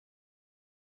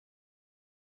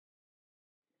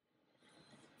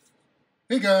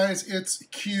Hey guys, it's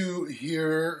Q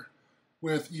here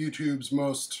with YouTube's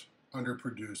most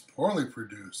underproduced, poorly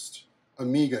produced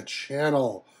Amiga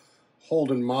channel, Hold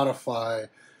and Modify.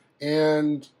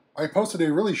 And I posted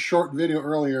a really short video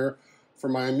earlier for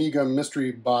my Amiga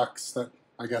mystery box that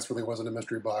I guess really wasn't a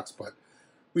mystery box, but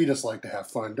we just like to have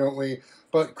fun, don't we?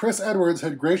 But Chris Edwards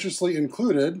had graciously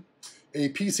included a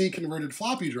PC converted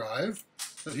floppy drive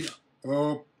that he,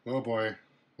 oh boy,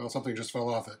 well, something just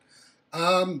fell off it.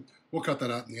 We'll cut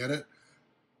that out in the edit.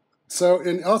 So,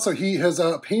 and also he has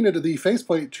painted the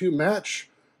faceplate to match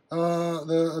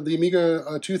the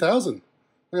Amiga 2000.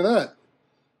 Look at that.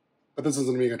 But this is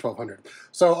an Amiga 1200.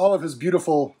 So all of his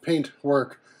beautiful paint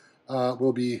work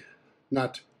will be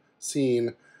not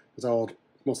seen, because I'll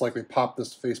most likely pop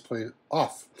this faceplate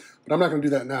off. But I'm not going to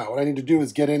do that now. What I need to do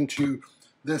is get into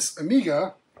this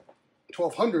Amiga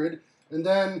 1200, and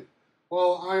then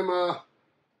while I'm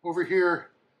over here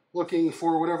looking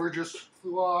for whatever just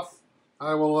flew off,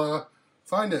 I will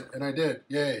find it, and I did.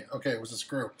 Yay. Okay, it was a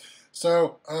screw.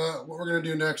 So what we're going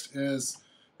to do next is,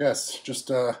 yes,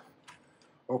 just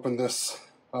open this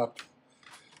up.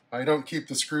 I don't keep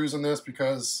the screws in this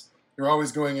because you're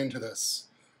always going into this.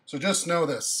 So just know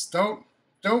this.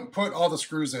 Don't put all the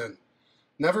screws in.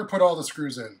 Never put all the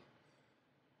screws in.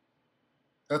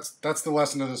 That's the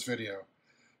lesson of this video.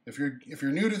 If you're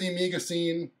new to the Amiga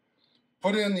scene,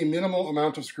 put in the minimal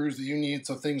amount of screws that you need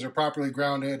so things are properly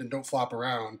grounded and don't flop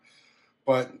around.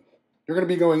 But you're going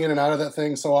to be going in and out of that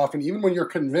thing so often, even when you're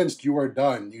convinced you are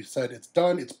done. You said, it's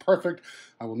done, it's perfect,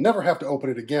 I will never have to open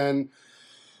it again.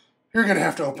 You're going to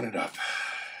have to open it up.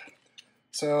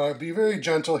 So be very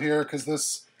gentle here, because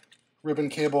this ribbon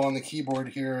cable on the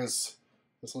keyboard here is,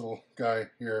 this little guy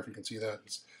here, if you can see that,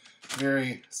 it's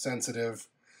very sensitive.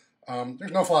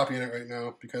 There's no floppy in it right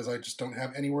now, because I just don't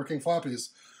have any working floppies.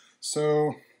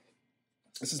 So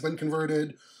this has been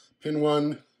converted. Pin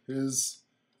 1 is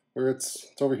where it's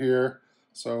over here.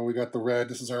 So we got the red.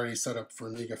 This is already set up for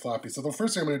Amiga floppy. So the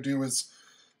first thing I'm going to do is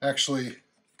actually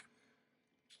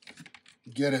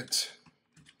get it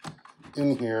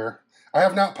in here. I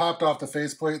have not popped off the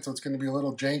faceplate, so it's going to be a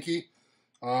little janky.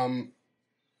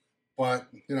 But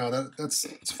you know,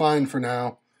 it's fine for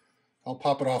now. I'll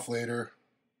pop it off later.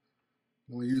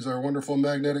 We'll use our wonderful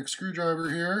magnetic screwdriver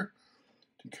here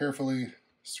to carefully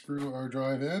screw our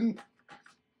drive in.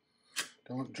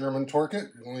 Don't German torque it.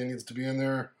 It only needs to be in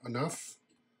there enough.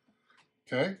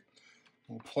 Okay.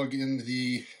 We'll plug in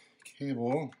the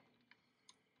cable.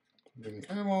 Plug in the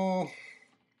cable.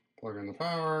 Plug in the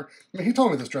power. I mean, he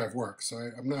told me this drive works, so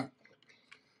I'm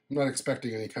not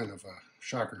expecting any kind of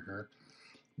shocker here.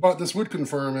 But this would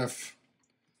confirm if,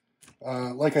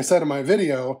 like I said in my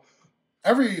video,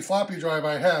 every floppy drive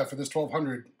I have for this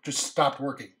 1200 just stopped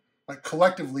working. Like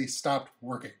collectively stopped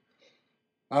working.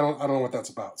 I don't know what that's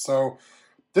about. So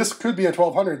this could be a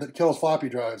 1200 that kills floppy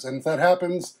drives, and if that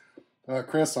happens,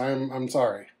 Chris, I'm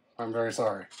sorry. I'm very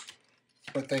sorry.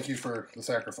 But thank you for the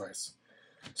sacrifice.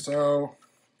 So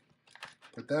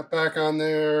put that back on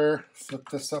there. Flip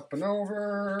this up and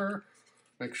over.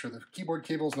 Make sure the keyboard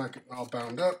cable's not getting all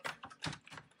bound up.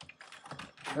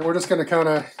 And we're just going to kind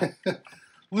of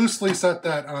loosely set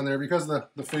that on there because of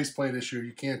the faceplate issue.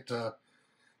 You can't.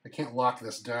 I can't lock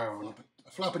this down. A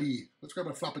floppity. Let's grab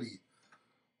a floppity.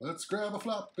 Let's grab a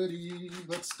floppity.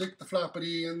 Let's stick the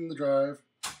floppity in the drive.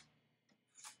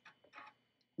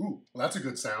 Ooh, well, that's a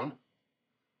good sound.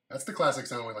 That's the classic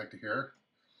sound we like to hear.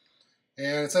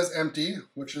 And it says empty,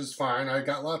 which is fine. I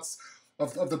got lots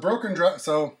of the broken drive.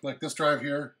 So, like this drive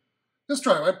here. This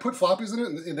drive, I put floppies in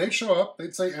it, and they'd show up.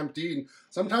 They'd say empty. And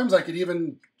sometimes I could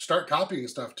even start copying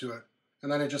stuff to it.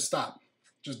 And then it just stopped.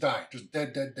 Just die. Just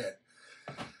dead, dead, dead.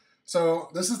 So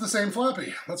this is the same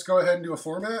floppy. Let's go ahead and do a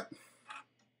format.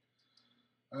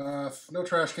 No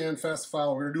trash can, fast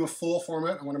file. We're going to do a full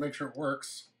format. I want to make sure it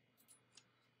works.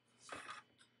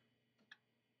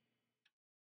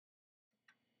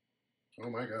 Oh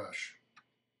my gosh.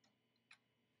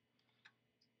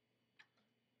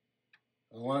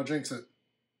 I don't want to jinx it.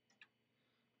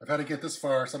 I've had to get this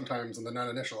far sometimes and then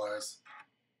not initialize.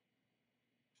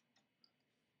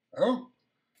 Oh!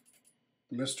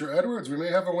 Mr. Edwards, we may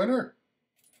have a winner.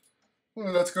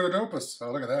 Well, let's go to Dopus.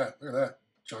 Oh, look at that. Look at that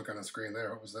junk on the screen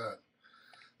there. What was that?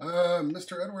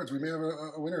 Mr. Edwards, we may have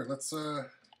a winner. Let's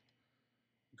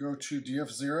go to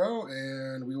DF0,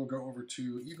 and we will go over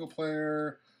to Eagle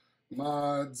Player,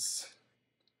 Mods,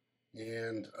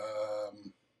 and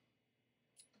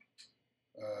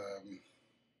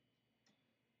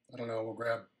I don't know. We'll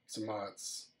grab some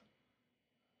mods.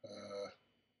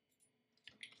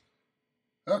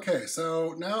 Okay,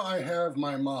 so now I have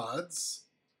my mods.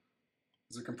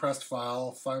 It's a compressed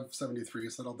file, 573,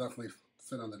 so that'll definitely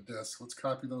fit on the disk. Let's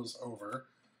copy those over.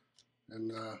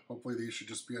 And hopefully these should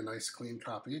just be a nice clean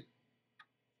copy.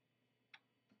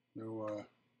 No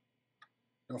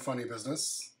funny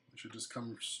business. It should just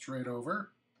come straight over.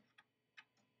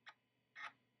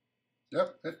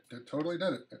 Yep, it totally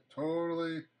did it. It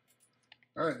totally...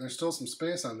 All right, there's still some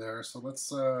space on there, so let's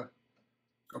go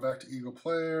back to Eagle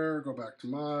Player, go back to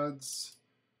mods.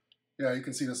 Yeah, you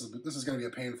can see this is going to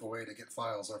be a painful way to get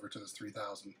files over to this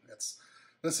 3000.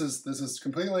 This is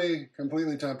completely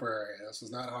temporary. This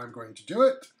is not how I'm going to do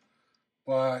it,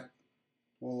 but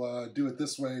we'll do it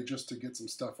this way just to get some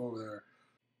stuff over there.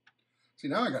 See,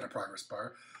 now I got a progress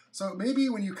bar. So maybe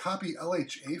when you copy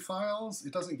LHA files,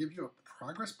 it doesn't give you a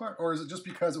progress bar? Or is it just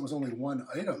because it was only one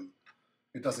item,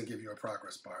 it doesn't give you a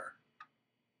progress bar?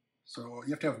 So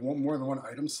you have to have more than one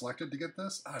item selected to get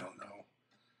this? I don't know.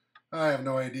 I have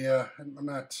no idea. I'm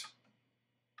not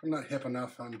hip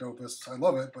enough on Dopus. I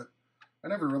love it, but I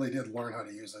never really did learn how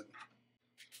to use it.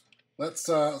 Let's,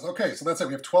 okay, so that's it.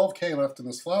 We have 12K left in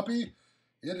this floppy.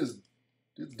 It's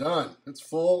done. It's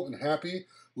full and happy.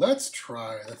 Let's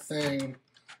try the thing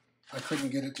I couldn't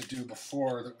get it to do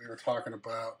before that we were talking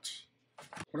about.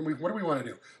 What do we want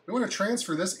to do? We want to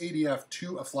transfer this ADF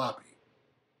to a floppy.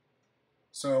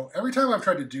 So every time I've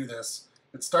tried to do this,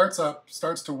 it starts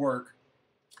to work,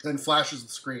 then flashes the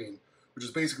screen, which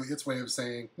is basically its way of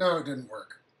saying, no, it didn't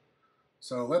work.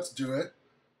 So let's do it.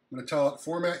 I'm going to tell it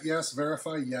format yes,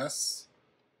 verify yes,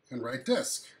 and write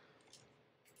disk.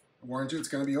 I warned you it's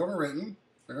going to be overwritten.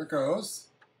 There it goes.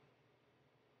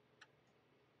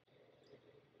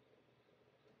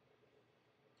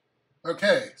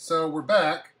 Okay, so we're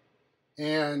back,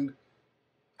 and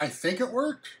I think it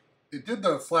worked. It did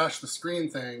the flash the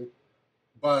screen thing,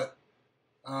 but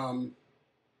it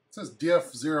says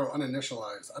df0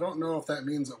 uninitialized. I don't know if that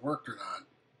means it worked or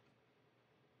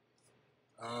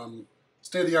not.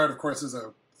 State of the art, of course, is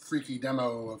a freaky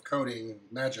demo of coding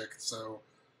magic, so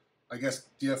I guess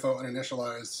dfo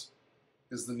uninitialized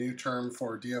is the new term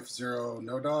for df0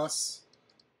 no DOS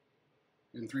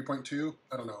in 3.2.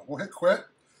 I don't know. We'll hit quit.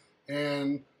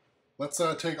 And let's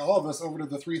take all of us over to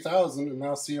the 3000 and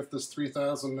now see if this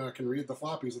 3000 can read the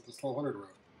floppies that this 1200 wrote.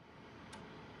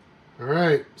 All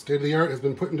right, state of the art has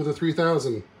been put into the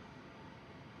 3000.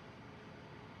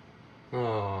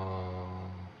 Aww.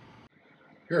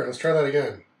 Here, let's try that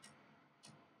again.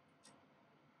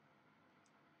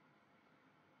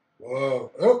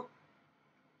 Whoa. Oh.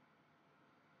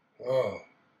 Oh.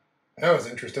 That was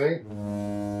interesting.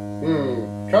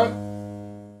 Cut.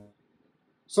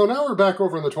 So now we're back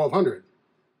over in the 1200.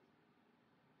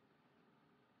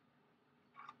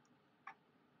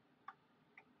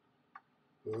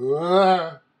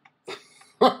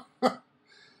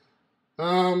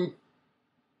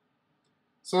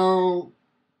 So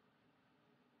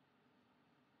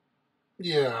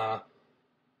yeah.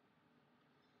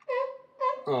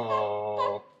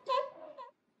 Oh.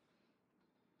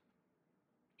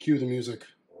 Cue the music.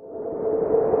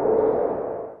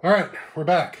 All right, we're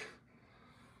back.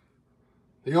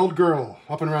 The old girl,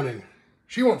 up and running.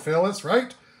 She won't fail us,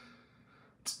 right?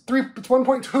 It's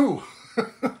 1.2.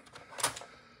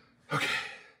 Okay.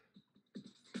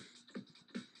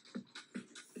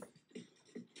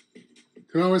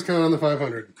 Can always count on the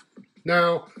 500.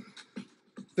 Now,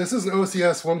 this is an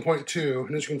OCS 1.2,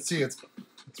 and as you can see, it's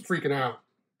freaking out.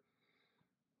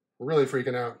 Really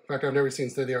freaking out. In fact, I've never seen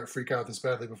state-of-the-art freak out this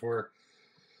badly before.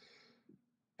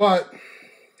 But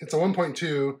it's a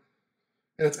 1.2,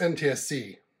 and it's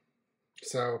NTSC.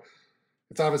 So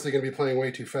it's obviously going to be playing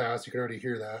way too fast. You can already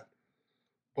hear that.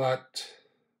 But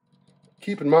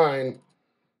keep in mind,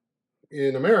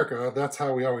 in America, that's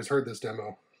how we always heard this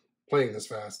demo, playing this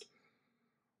fast.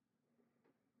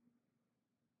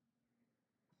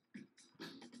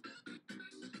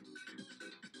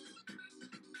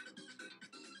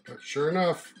 But sure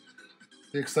enough,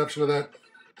 the exception of that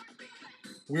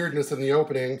weirdness in the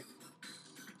opening,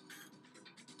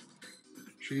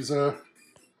 she's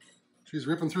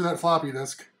ripping through that floppy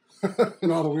disk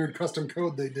and all the weird custom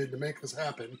code they did to make this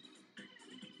happen.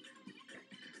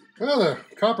 Well, the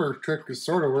copper trick is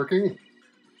sort of working.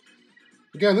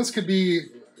 Again, this could be,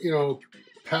 you know,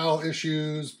 PAL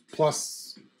issues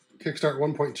plus Kickstart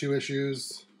 1.2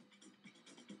 issues.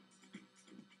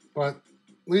 But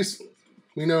at least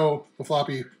we know the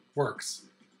floppy works.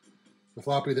 The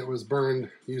floppy that was burned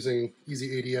using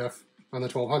Easy ADF on the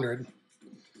 1200.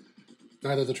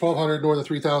 Neither the 1200 nor the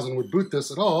 3000 would boot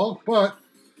this at all, but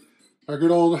our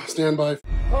good old standby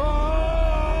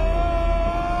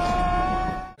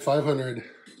 500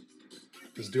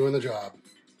 is doing the job.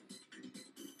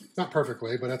 Not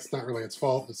perfectly, but that's not really its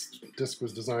fault. This disk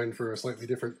was designed for a slightly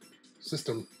different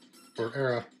system or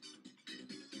era.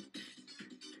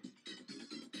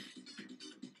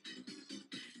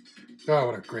 Oh,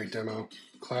 what a great demo.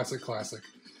 Classic, classic.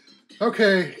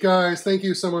 Okay, guys, thank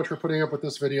you so much for putting up with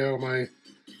this video, my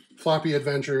floppy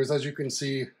adventures. As you can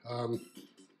see,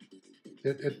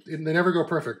 they never go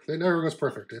perfect. It never goes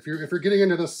perfect. If you're getting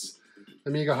into this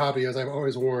Amiga hobby, as I've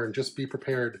always warned, just be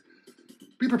prepared.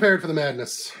 Be prepared for the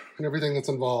madness and everything that's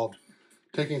involved.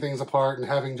 Taking things apart and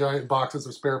having giant boxes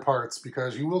of spare parts,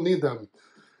 because you will need them.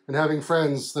 And having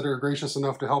friends that are gracious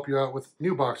enough to help you out with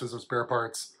new boxes of spare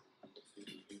parts.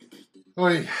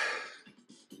 Oi.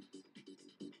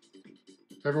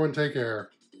 Everyone take care.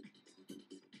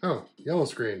 Oh, yellow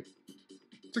screen.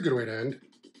 It's a good way to end.